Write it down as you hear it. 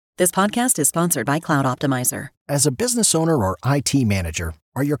This podcast is sponsored by Cloud Optimizer. As a business owner or IT manager,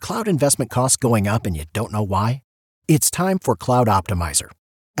 are your cloud investment costs going up and you don't know why? It's time for Cloud Optimizer.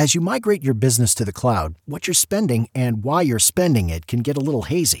 As you migrate your business to the cloud, what you're spending and why you're spending it can get a little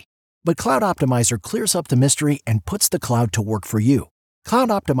hazy. But Cloud Optimizer clears up the mystery and puts the cloud to work for you. Cloud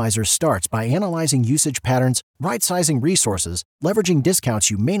Optimizer starts by analyzing usage patterns, right-sizing resources, leveraging discounts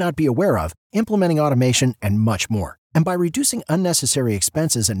you may not be aware of, implementing automation, and much more. And by reducing unnecessary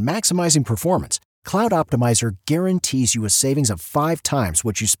expenses and maximizing performance, Cloud Optimizer guarantees you a savings of 5 times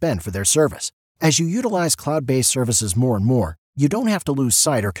what you spend for their service. As you utilize cloud-based services more and more, you don't have to lose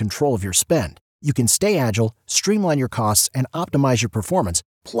sight or control of your spend. You can stay agile, streamline your costs, and optimize your performance,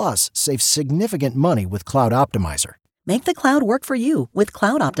 plus save significant money with Cloud Optimizer. Make the cloud work for you with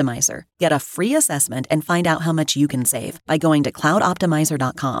Cloud Optimizer. Get a free assessment and find out how much you can save by going to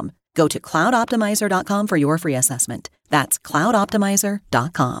cloudoptimizer.com. Go to cloudoptimizer.com for your free assessment. That's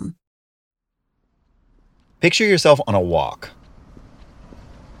cloudoptimizer.com. Picture yourself on a walk.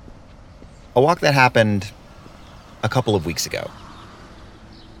 A walk that happened a couple of weeks ago.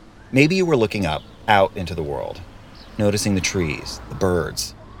 Maybe you were looking up, out into the world, noticing the trees, the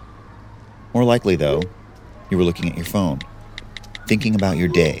birds. More likely, though, you were looking at your phone, thinking about your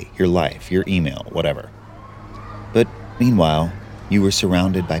day, your life, your email, whatever. But meanwhile, you were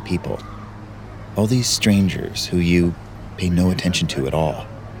surrounded by people. All these strangers who you pay no attention to at all.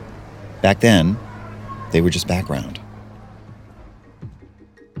 Back then, they were just background.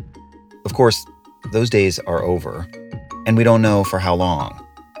 Of course, those days are over, and we don't know for how long.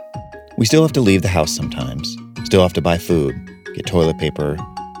 We still have to leave the house sometimes, still have to buy food, get toilet paper,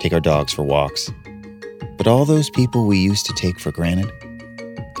 take our dogs for walks. But all those people we used to take for granted,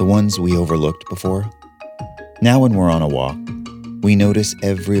 the ones we overlooked before, now when we're on a walk, we notice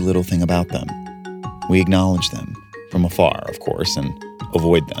every little thing about them. We acknowledge them, from afar, of course, and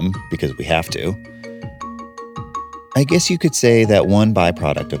avoid them because we have to. I guess you could say that one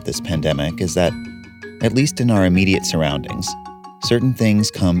byproduct of this pandemic is that, at least in our immediate surroundings, certain things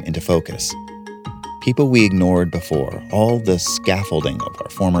come into focus. People we ignored before, all the scaffolding of our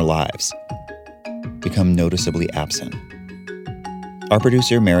former lives, become noticeably absent. Our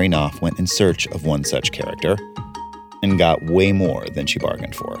producer, Mary Knopf, went in search of one such character and got way more than she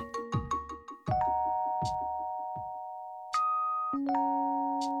bargained for.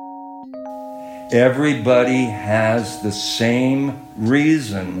 Everybody has the same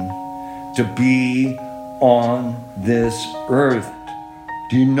reason to be on this earth.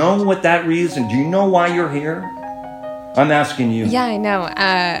 Do you know what that reason? Do you know why you're here? I'm asking you. Yeah, I know.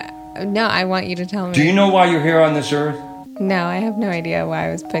 No, I want you to tell me. Do you know why you're here on this earth? No, I have no idea why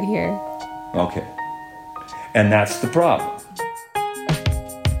I was put here. Okay. And that's the problem.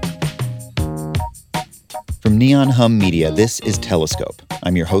 From Neon Hum Media, this is Telescope.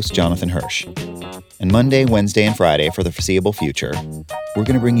 I'm your host, Jonathan Hirsch. And Monday, Wednesday, and Friday for the foreseeable future, we're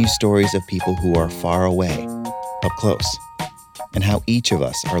going to bring you stories of people who are far away, up close, and how each of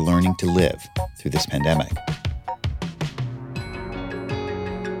us are learning to live through this pandemic.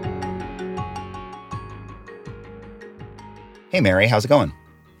 Hey, Mary, how's it going?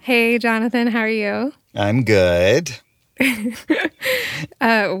 Hey, Jonathan, how are you? I'm good.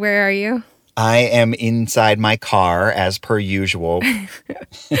 Where are you? I am inside my car, as per usual.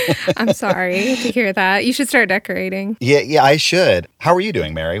 I'm sorry to hear that. You should start decorating. Yeah, I should. How are you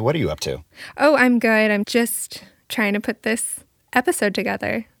doing, Mary? What are you up to? Oh, I'm good. I'm just trying to put this episode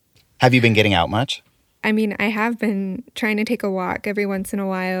together. Have you been getting out much? I mean, I have been trying to take a walk every once in a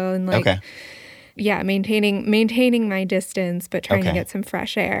while and Okay. Yeah, maintaining my distance, but trying to get some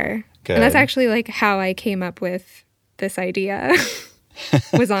fresh air. Good. And that's actually like how I came up with this idea,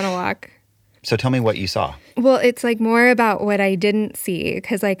 was on a walk. So tell me what you saw. Well, it's like more about what I didn't see,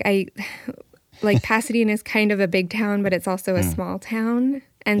 because like Pasadena is kind of a big town, but it's also a small town.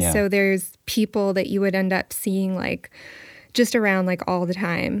 And so there's people that you would end up seeing like just around like all the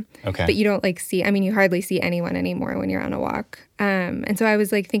time. Okay. But you don't like see, I mean, you hardly see anyone anymore when you're on a walk. And so I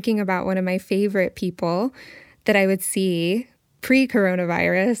was like thinking about one of my favorite people that I would see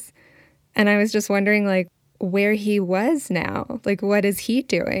pre-coronavirus. And I was just wondering like where he was now. Like, what is he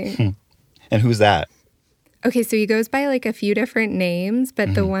doing? And who's that? Okay, so he goes by like a few different names,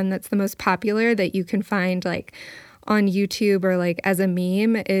 but the one that's the most popular that you can find like on YouTube or like as a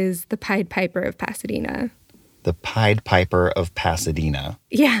meme is the Pied Piper of Pasadena. The Pied Piper of Pasadena.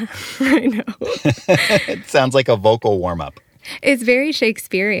 Yeah, I know. It sounds like a vocal warm-up. It's very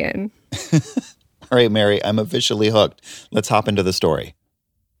Shakespearean. All right, Mary, I'm officially hooked. Let's hop into the story.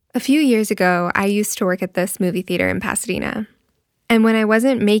 A few years ago, I used to work at this movie theater in Pasadena. And when I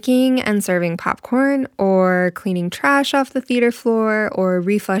wasn't making and serving popcorn or cleaning trash off the theater floor or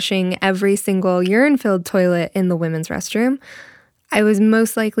reflushing every single urine-filled toilet in the women's restroom, I was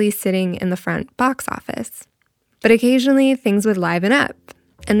most likely sitting in the front box office. But occasionally, things would liven up,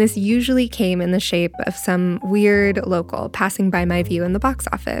 and this usually came in the shape of some weird local passing by my view in the box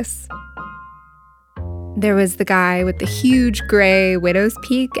office. There was the guy with the huge gray widow's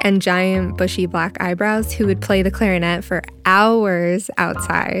peak and giant bushy black eyebrows who would play the clarinet for hours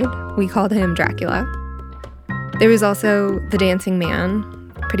outside. We called him Dracula. There was also the dancing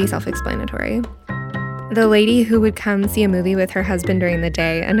man, pretty self-explanatory. The lady who would come see a movie with her husband during the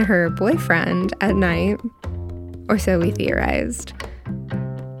day and her boyfriend at night, or so we theorized.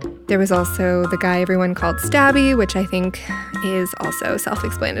 There was also the guy everyone called Stabby, which I think is also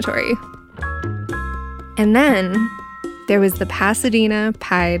self-explanatory. And then there was the Pasadena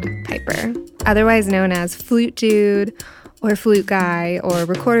Pied Piper, otherwise known as Flute Dude or Flute Guy or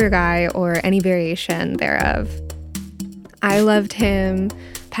Recorder Guy or any variation thereof. I loved him,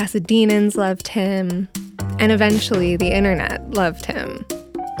 Pasadenans loved him, and eventually the internet loved him.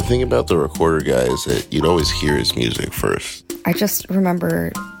 The thing about the Recorder Guy is that you'd always hear his music first. I just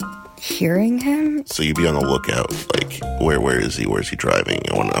remember hearing him. So you'd be on the lookout, like, where is he? Where's he driving?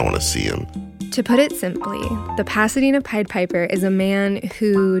 I want to see him. To put it simply, the Pasadena Pied Piper is a man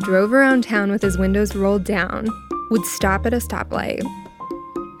who drove around town with his windows rolled down, would stop at a stoplight,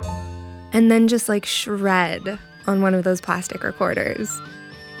 and then just like shred on one of those plastic recorders,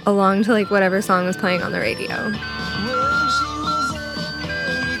 along to like whatever song was playing on the radio.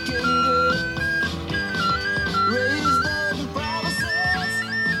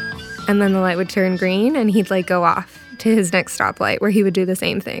 And then the light would turn green and he'd like go off to his next stoplight where he would do the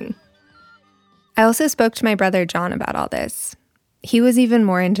same thing. I also spoke to my brother John about all this. He was even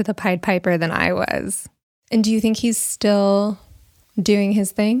more into the Pied Piper than I was. And do you think he's still doing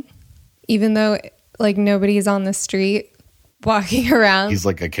his thing? Even though, like, nobody's on the street walking around? He's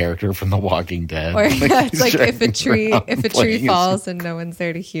like a character from The Walking Dead. Or it's like if a tree falls and no one's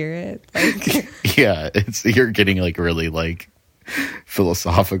there to hear it. Like. Yeah, you're getting like really like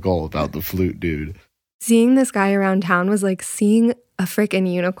philosophical about the Flute Dude. Seeing this guy around town was like seeing a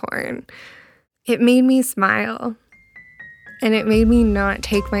freaking unicorn. It made me smile, and it made me not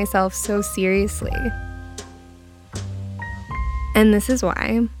take myself so seriously. And this is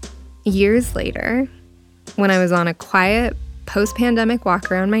why, years later, when I was on a quiet, post-pandemic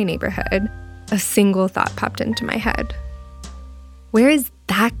walk around my neighborhood, a single thought popped into my head. Where is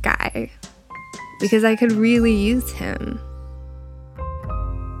that guy? Because I could really use him.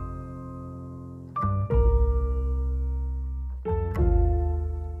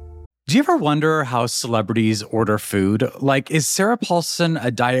 Do you ever wonder how celebrities order food? Like, is Sarah Paulson a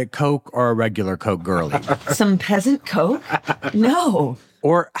Diet Coke or a regular Coke girlie? Some peasant Coke? No.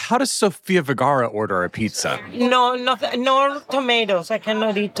 Or how does Sofia Vergara order a pizza? No tomatoes. I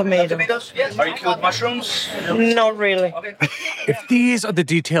cannot eat tomatoes. Yes. Are you cool with mushrooms? Not really. Okay. If these are the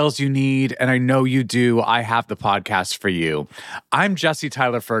details you need, and I know you do, I have the podcast for you. I'm Jesse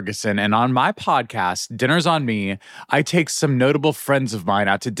Tyler Ferguson, and on my podcast, Dinners on Me, I take some notable friends of mine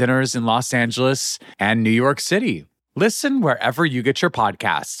out to dinners in Los Angeles and New York City. Listen wherever you get your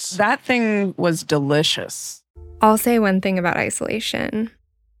podcasts. That thing was delicious. I'll say one thing about isolation.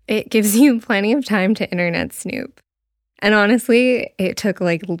 It gives you plenty of time to internet snoop. And honestly, it took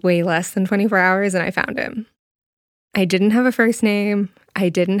like way less than 24 hours and I found him. I didn't have a first name. I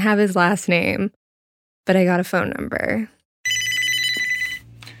didn't have his last name, but I got a phone number.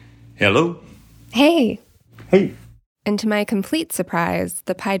 Hello? Hey. Hey. And to my complete surprise,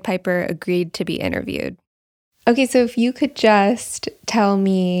 the Pied Piper agreed to be interviewed. Okay, so if you could just tell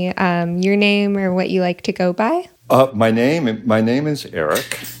me your name or what you like to go by. My name is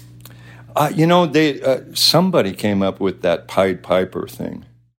Eric. Somebody came up with that Pied Piper thing.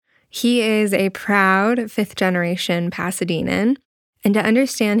 He is a proud fifth-generation Pasadenan, and to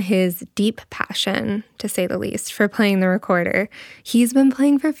understand his deep passion, to say the least, for playing the recorder, he's been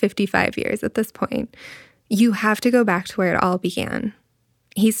playing for 55 years at this point. You have to go back to where it all began.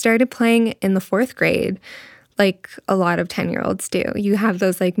 He started playing in the 4th grade, like a lot of 10-year-olds do. You have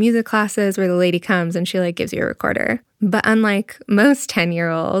those like music classes where the lady comes and she like gives you a recorder. But unlike most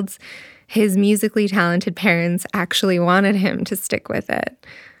 10-year-olds, his musically talented parents actually wanted him to stick with it.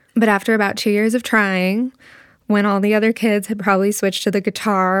 But after about 2 years of trying, when all the other kids had probably switched to the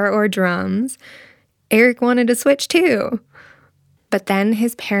guitar or drums, Eric wanted to switch too. But then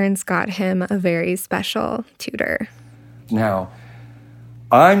his parents got him a very special tutor. Now,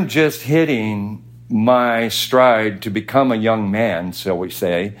 I'm just hitting my stride to become a young man, shall we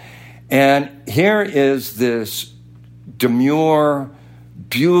say. And here is this demure,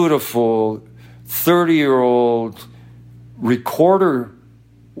 beautiful 30-year-old recorder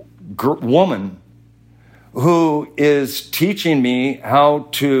woman who is teaching me how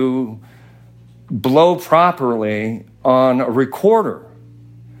to blow properly on a recorder.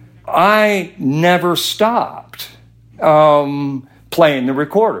 I never stopped playing the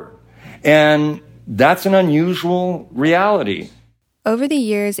recorder. And that's an unusual reality. Over the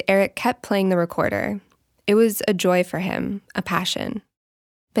years, Eric kept playing the recorder. It was a joy for him, a passion.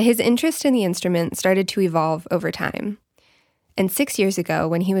 But his interest in the instrument started to evolve over time. And 6 years ago,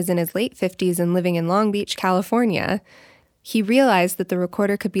 when he was in his late 50s and living in Long Beach, California, he realized that the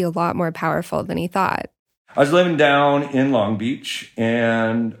recorder could be a lot more powerful than he thought. I was living down in Long Beach,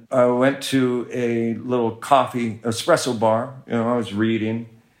 and I went to a little coffee espresso bar. I was reading,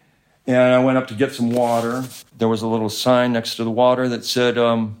 and I went up to get some water. There was a little sign next to the water that said,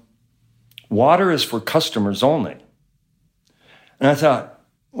 water is for customers only. And I thought,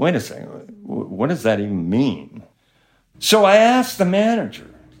 wait a second, what does that even mean? So I asked the manager,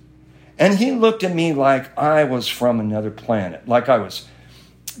 and he looked at me like I was from another planet, like I was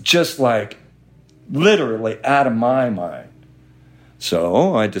just like literally out of my mind.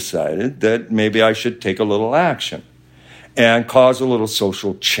 So I decided that maybe I should take a little action and cause a little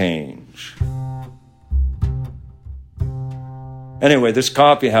social change. Anyway, this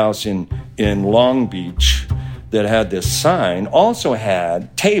coffee house in Long Beach that had this sign also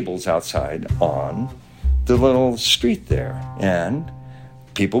had tables outside on the little street there. And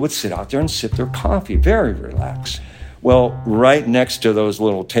people would sit out there and sip their coffee, very relaxed. Well, right next to those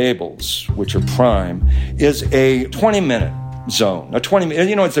little tables, which are prime, is a 20-minute zone.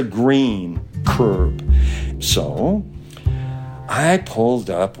 It's a green curb. So I pulled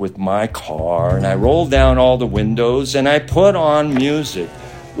up with my car and I rolled down all the windows and I put on music,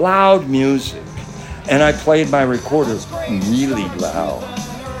 loud music, and I played my recorder really loud.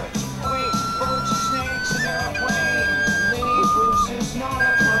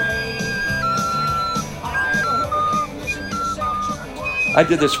 I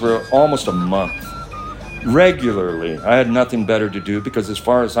did this for almost a month, regularly. I had nothing better to do because as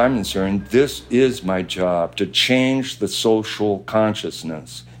far as I'm concerned, this is my job. To change the social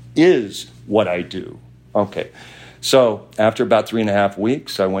consciousness is what I do. Okay, so after about 3.5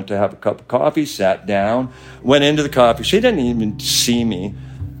 weeks, I went to have a cup of coffee, sat down, went into the coffee. She didn't even see me.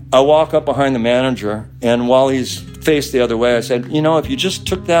 I walk up behind the manager, and while he's faced the other way, I said, if you just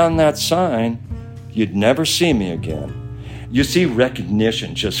took down that sign, you'd never see me again. You see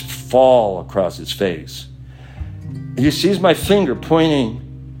recognition just fall across his face. He sees my finger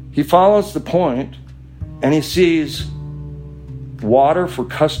pointing. He follows the point, and he sees water for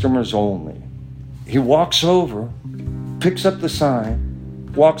customers only. He walks over, picks up the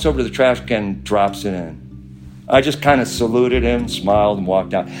sign, walks over to the trash can, and drops it in. I just kind of saluted him, smiled, and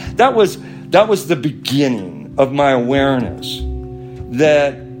walked out. That was the beginning of my awareness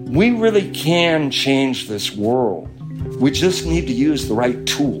that we really can change this world. We just need to use the right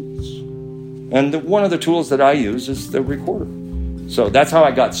tools. And one of the tools that I use is the recorder. So that's how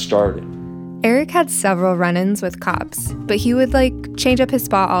I got started. Eric had several run-ins with cops, but he would change up his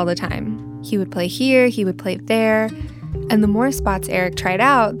spot all the time. He would play here, he would play there. And the more spots Eric tried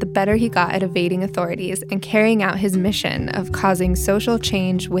out, the better he got at evading authorities and carrying out his mission of causing social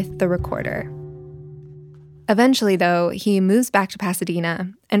change with the recorder. Eventually, though, he moves back to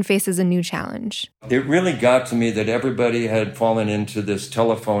Pasadena and faces a new challenge. It really got to me that everybody had fallen into this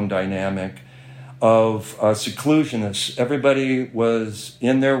telephone dynamic of seclusionists. Everybody was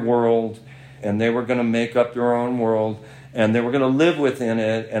in their world, and they were going to make up their own world, and they were going to live within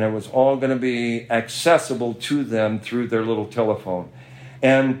it, and it was all going to be accessible to them through their little telephone.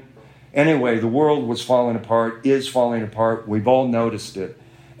 And anyway, the world was falling apart, is falling apart. We've all noticed it.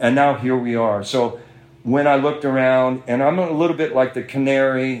 And now here we are. So when I looked around, and I'm a little bit like the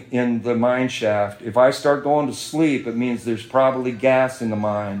canary in the mine shaft. If I start going to sleep, it means there's probably gas in the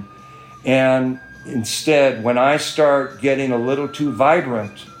mine. And instead, when I start getting a little too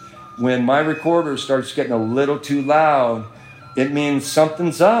vibrant, when my recorder starts getting a little too loud, it means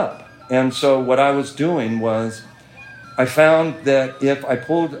something's up. And so what I was doing was, I found that if I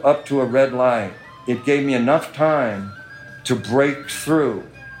pulled up to a red light, it gave me enough time to break through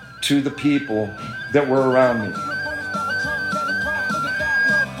to the people that were around me.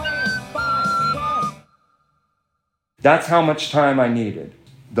 That's how much time I needed.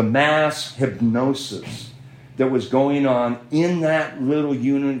 The mass hypnosis that was going on in that little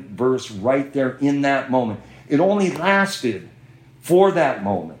universe right there in that moment. It only lasted for that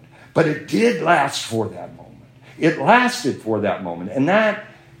moment, but it did last for that moment. It lasted for that moment. And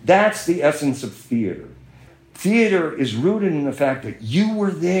that's the essence of theater. Theater is rooted in the fact that you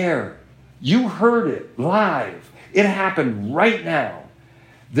were there. You heard it live. It happened right now.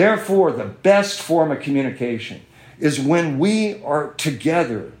 Therefore, the best form of communication is when we are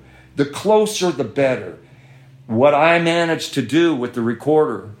together. The closer, the better. What I managed to do with the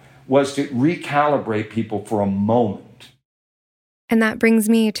recorder was to recalibrate people for a moment. And that brings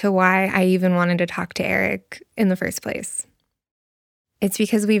me to why I even wanted to talk to Eric in the first place. It's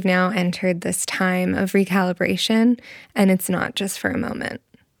because we've now entered this time of recalibration, and it's not just for a moment.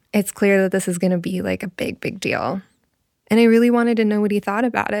 It's clear that this is going to be like a big, big deal. And I really wanted to know what he thought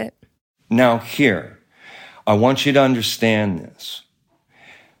about it. Now here, I want you to understand this.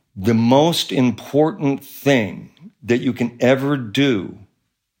 The most important thing that you can ever do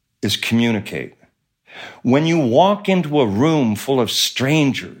is communicate. When you walk into a room full of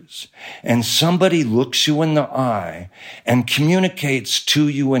strangers and somebody looks you in the eye and communicates to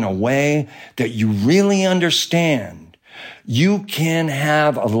you in a way that you really understand, you can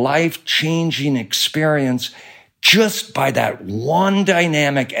have a life-changing experience just by that one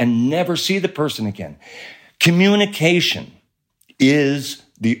dynamic and never see the person again. Communication is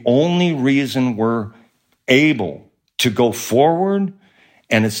the only reason we're able to go forward,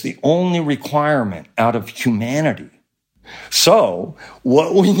 and it's the only requirement out of humanity. So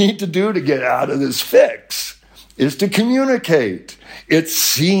what we need to do to get out of this fix is to communicate. It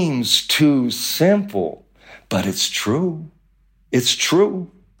seems too simple, but it's true. It's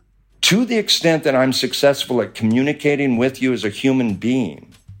true. To the extent that I'm successful at communicating with you as a human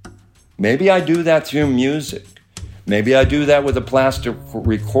being, maybe I do that through music. Maybe I do that with a plastic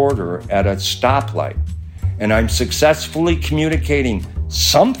recorder at a stoplight, and I'm successfully communicating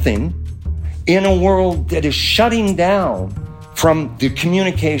something in a world that is shutting down from the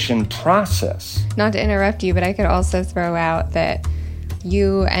communication process. Not to interrupt you, but I could also throw out that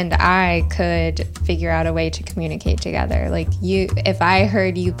you and I could figure out a way to communicate together. Like if I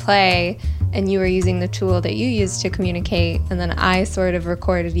heard you play and you were using the tool that you used to communicate, and then I sort of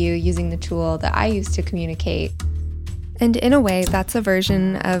recorded you using the tool that I used to communicate. And in a way, that's a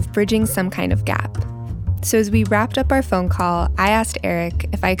version of bridging some kind of gap. So as we wrapped up our phone call, I asked Eric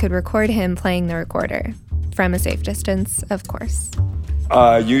if I could record him playing the recorder. From a safe distance, of course.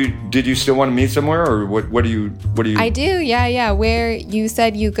 Did you still want to meet somewhere, or what do you? I do, yeah. Where you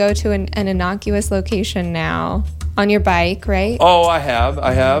said you go to an innocuous location now on your bike, right? Oh, I have.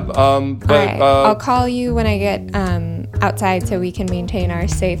 But all right. I'll call you when I get outside so we can maintain our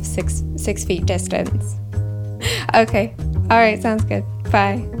safe 6 feet distance. Okay. All right. Sounds good.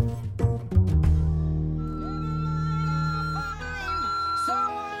 Bye.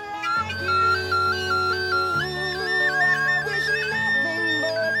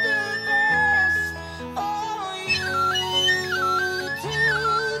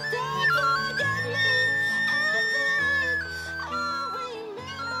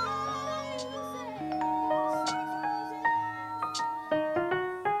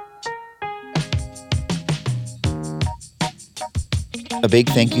 A big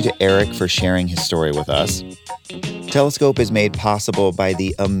thank you to Eric for sharing his story with us. Telescope is made possible by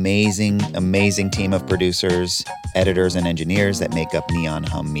the amazing, amazing team of producers, editors, and engineers that make up Neon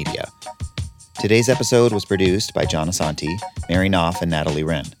Hum Media. Today's episode was produced by John Asante, Mary Knopf, and Natalie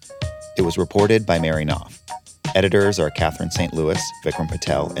Wren. It was reported by Mary Knopf. Editors are Catherine St. Louis, Vikram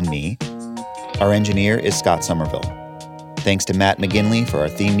Patel, and me. Our engineer is Scott Somerville. Thanks to Matt McGinley for our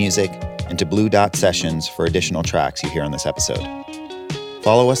theme music, and to Blue Dot Sessions for additional tracks you hear on this episode.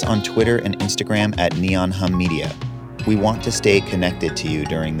 Follow us on Twitter and Instagram at Neon Hum Media. We want to stay connected to you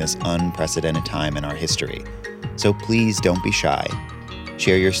during this unprecedented time in our history. So please don't be shy.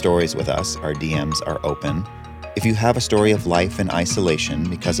 Share your stories with us. Our DMs are open. If you have a story of life in isolation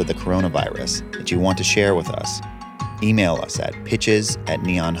because of the coronavirus that you want to share with us, email us at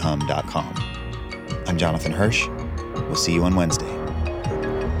pitches@neonhum.com. I'm Jonathan Hirsch. We'll see you on Wednesday.